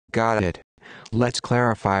Got it. Let's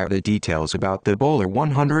clarify the details about the Bowler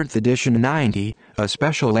 100th Edition 90, a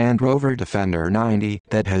special Land Rover Defender 90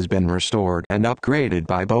 that has been restored and upgraded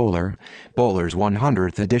by Bowler. Bowler's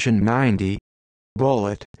 100th Edition 90.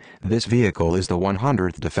 Bullet. This vehicle is the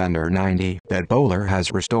 100th Defender 90 that Bowler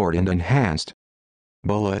has restored and enhanced.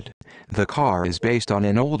 Bullet. The car is based on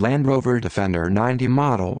an old Land Rover Defender 90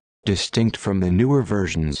 model, distinct from the newer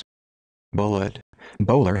versions. Bullet.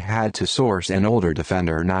 Bowler had to source an older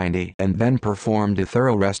Defender 90 and then performed a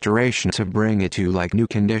thorough restoration to bring it to like new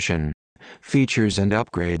condition. Features and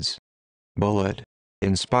upgrades. Bullet.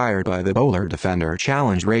 Inspired by the Bowler Defender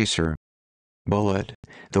Challenge Racer. Bullet.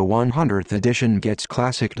 The 100th edition gets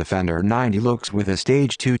classic Defender 90 looks with a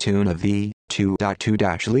Stage 2 tune of the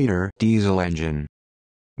 2.2-liter diesel engine.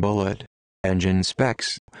 Bullet. Engine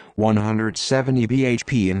specs: 170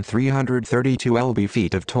 bhp and 332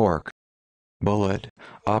 lb-ft of torque. Bullet.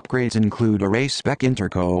 Upgrades include a race-spec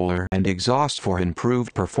intercooler and exhaust for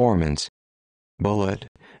improved performance. Bullet.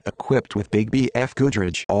 Equipped with Big BF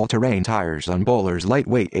Goodrich all-terrain tires on Bowler's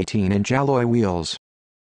lightweight 18-inch alloy wheels.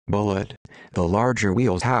 Bullet. The larger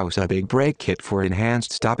wheels house a big brake kit for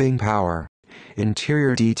enhanced stopping power.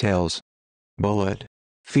 Interior details. Bullet.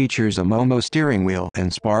 Features a Momo steering wheel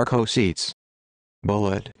and Sparco seats.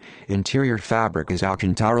 Bullet. Interior fabric is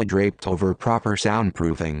Alcantara draped over proper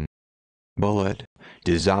soundproofing. Bullet.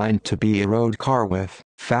 Designed to be a road car with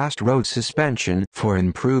fast road suspension for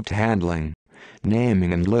improved handling.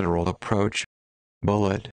 Naming and literal approach.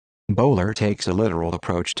 Bullet. Bowler takes a literal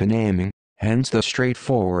approach to naming, hence the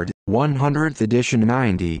straightforward 100th Edition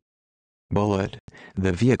 90. Bullet.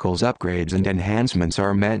 The vehicle's upgrades and enhancements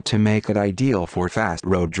are meant to make it ideal for fast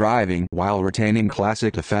road driving while retaining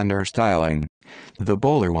classic Defender styling. The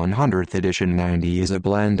Bowler 100th Edition 90 is a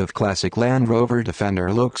blend of classic Land Rover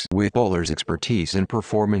Defender looks with Bowler's expertise in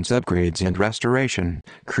performance upgrades and restoration,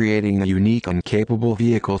 creating a unique and capable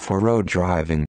vehicle for road driving.